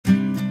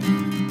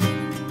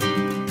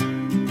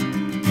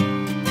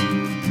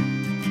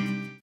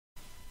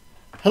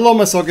Hello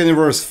my soccer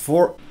universe.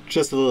 For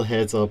just a little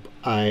heads up,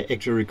 I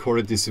actually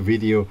recorded this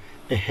video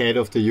ahead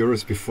of the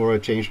Euros before I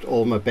changed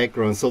all my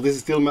background. So this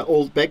is still my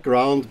old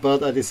background,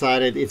 but I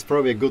decided it's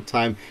probably a good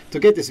time to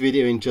get this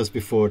video in just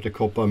before the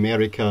Copa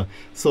America.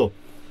 So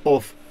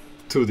off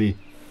to the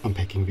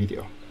unpacking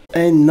video.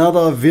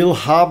 Another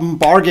Willhaben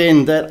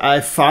bargain that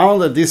I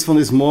found, and this one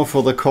is more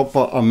for the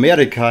Copa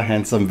America,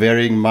 hence I'm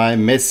wearing my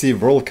Messi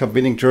World Cup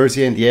winning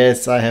jersey, and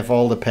yes, I have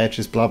all the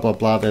patches blah blah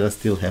blah that I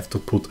still have to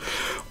put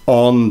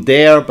on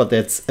there, but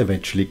that's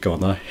eventually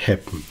gonna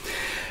happen.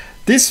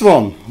 This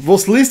one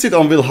was listed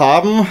on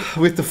Willhaben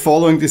with the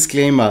following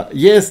disclaimer: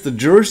 yes, the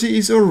jersey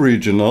is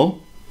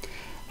original,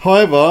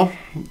 however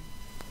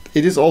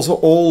it is also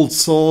old,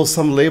 so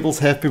some labels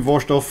have been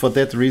washed off. For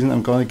that reason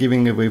I'm gonna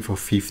giving away for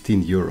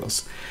 15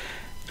 euros.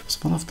 It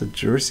was one of the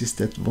jerseys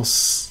that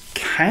was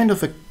kind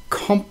of a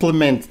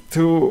compliment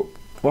to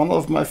one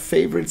of my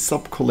favorite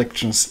sub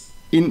collections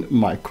in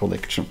my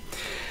collection.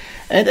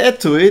 And add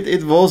to it,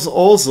 it was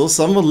also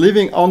someone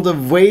living on the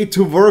way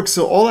to work,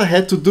 so all I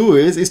had to do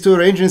is to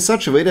arrange in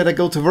such a way that I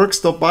go to work,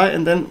 stop by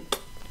and then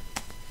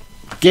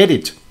get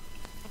it.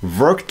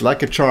 Worked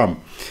like a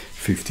charm.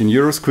 15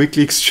 euros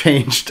quickly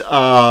exchanged.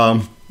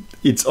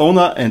 Its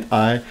owner and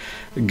I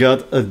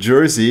got a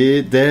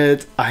jersey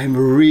that I'm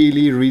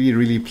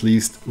really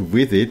pleased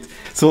with it.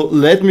 So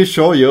let me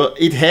show you.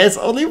 It has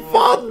only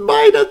one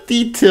minor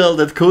detail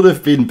that could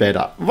have been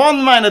better.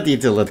 One minor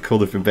detail that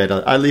could have been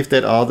better. I leave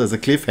that out as a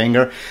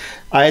cliffhanger.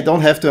 I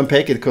don't have to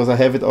unpack it because I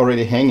have it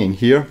already hanging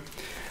here.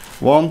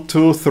 1,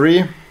 2,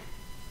 3.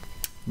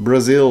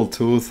 Brazil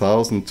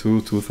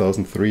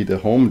 2002-2003, the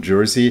home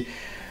jersey.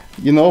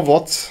 You know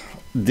what?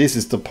 This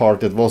is the part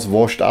that was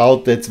washed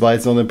out. That's why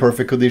it's not in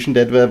perfect condition.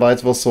 That's why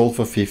it was sold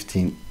for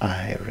 15.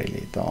 I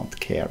really don't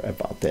care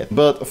about that.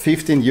 But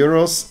 15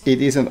 euros,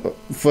 it is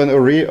for an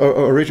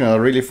original. I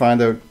really find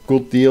a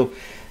good deal.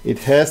 It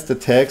has the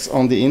tags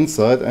on the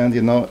inside, and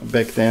you know,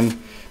 back then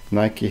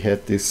Nike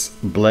had this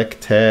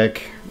black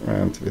tag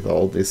and with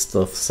all this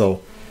stuff.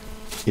 So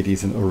it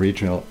is an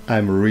original.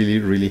 I'm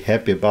really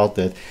happy about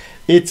that.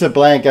 It's a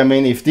blank. I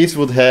mean, if this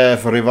would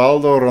have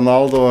Rivaldo,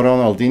 Ronaldo, or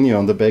Ronaldinho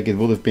on the back, it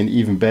would have been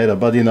even better.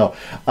 But you know,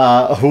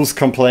 who's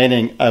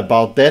complaining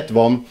about that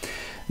one?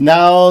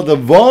 Now, the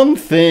one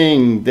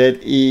thing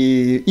that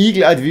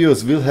eagle-eyed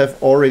viewers will have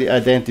already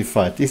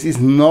identified: this is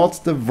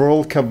not the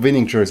World Cup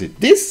winning jersey.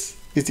 This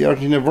is the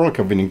Argentina World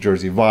Cup winning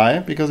jersey. Why?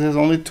 Because it has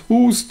only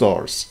 2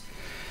 stars.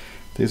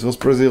 This was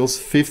Brazil's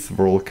 5th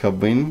World Cup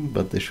win,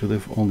 but they should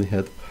have only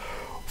had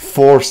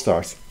 4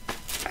 stars.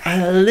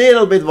 A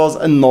little bit was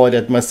annoyed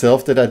at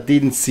myself that I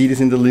didn't see this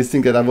in the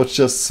listing, that I was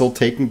just so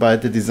taken by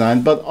the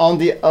design. But on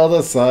the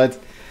other side,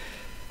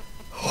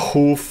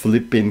 who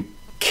flipping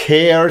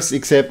cares,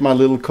 except my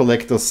little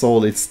collector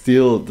soul? It's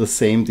still the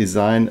same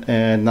design.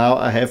 And now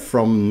I have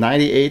from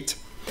 98.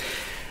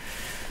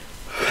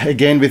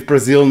 Again with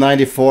Brazil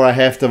 94, I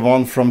have the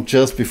one from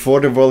just before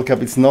the World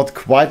Cup. It's not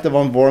quite the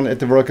one worn at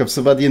the World Cup,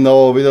 so, but you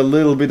know, with a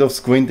little bit of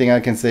squinting I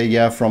can say,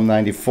 yeah, from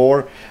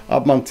 94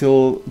 up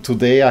until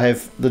today I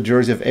have the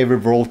jersey of every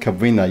World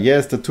Cup winner.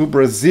 Yes, the 2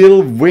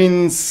 Brazil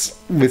wins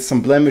with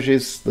some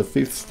blemishes, the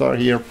 5th star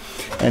here,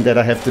 and that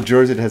I have the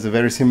jersey that has a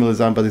very similar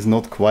design, but it's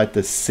not quite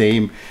the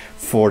same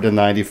for the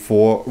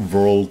 94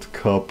 World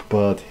Cup.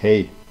 But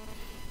hey,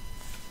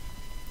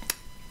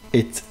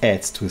 it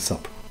adds to a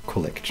sub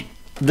collection.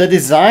 The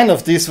design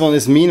of this one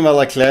is meanwhile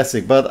a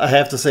classic, but I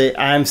have to say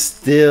I'm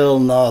still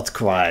not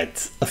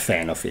quite a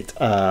fan of it.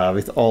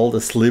 With all the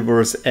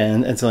slivers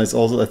and so on. It's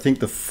also, I think,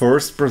 the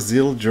first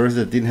Brazil jersey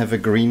that didn't have a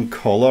green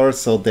color,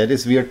 so that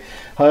is weird.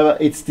 However,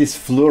 it's this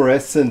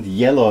fluorescent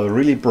yellow,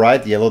 really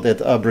bright yellow,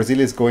 that Brazil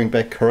is going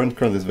back current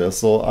as well.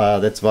 So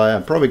that's why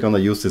I'm probably gonna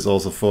use this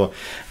also for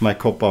my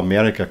Copa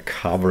America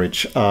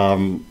coverage.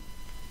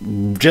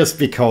 Just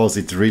because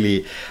it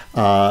really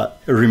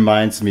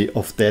reminds me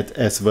of that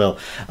as well.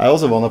 I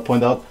also want to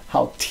point out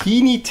how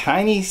teeny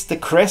tiny the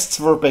crests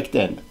were back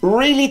then.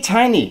 Really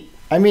tiny.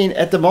 I mean,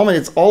 at the moment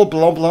it's all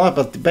blah blah,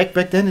 but back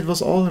then it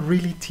was all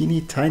really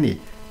teeny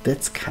tiny.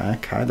 That's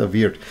kind of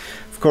weird.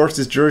 Of course,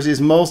 this jersey is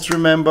most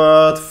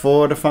remembered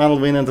for the final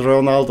win and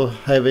Ronaldo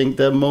having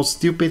the most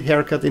stupid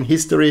haircut in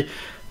history.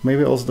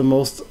 Maybe also the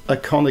most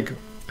iconic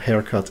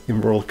haircut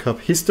in World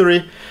Cup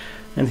history.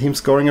 And him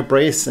scoring a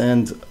brace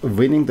and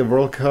winning the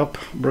World Cup.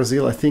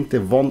 Brazil, I think they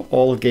won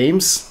all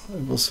games.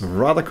 It was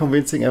rather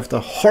convincing after a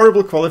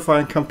horrible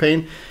qualifying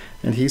campaign.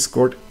 And he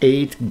scored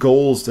 8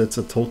 goals. That's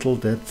a total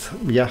that,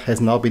 yeah,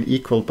 has now been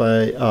equaled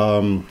by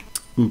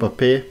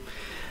Mbappe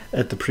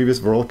at the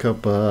previous World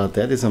Cup.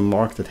 That is a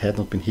mark that had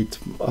not been hit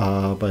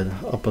by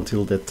up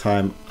until that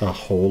time a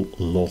whole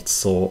lot.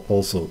 So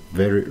also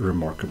very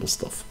remarkable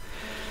stuff.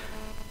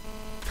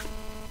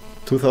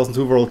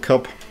 2002 World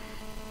Cup.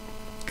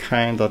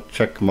 Kinda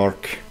check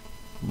mark,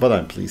 but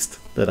I'm pleased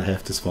that I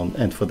have this one,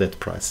 and for that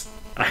price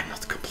I'm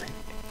not complaining.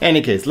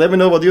 Any case, let me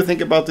know what you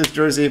think about this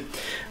jersey.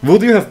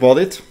 Would you have bought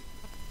it?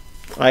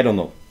 I don't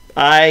know.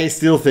 I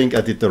still think I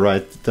did the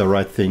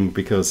right thing,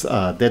 because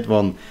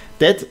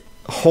that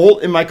hole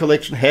in my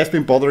collection has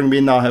been bothering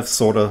me. Now I have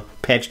sort of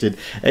patched it,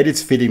 and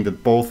it's fitting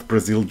that both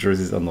Brazil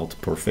jerseys are not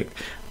perfect.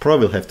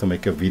 Probably will have to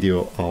make a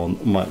video on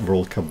my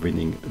World Cup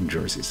winning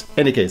jerseys.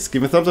 Any case,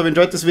 give me a thumbs up if you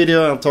enjoyed this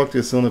video, and I'll talk to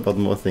you soon about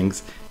more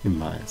things in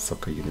my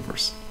soccer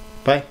universe.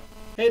 Bye!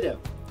 Hey there!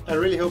 I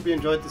really hope you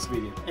enjoyed this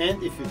video,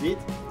 and if you did,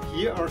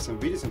 here are some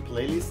videos and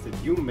playlists that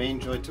you may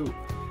enjoy too.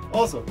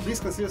 Also, please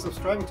consider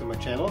subscribing to my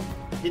channel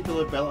and hit the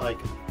little bell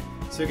icon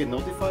so you get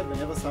notified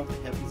whenever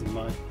something happens in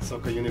my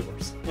soccer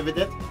universe. And with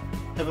that,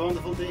 have a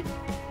wonderful day.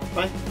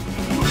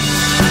 Bye!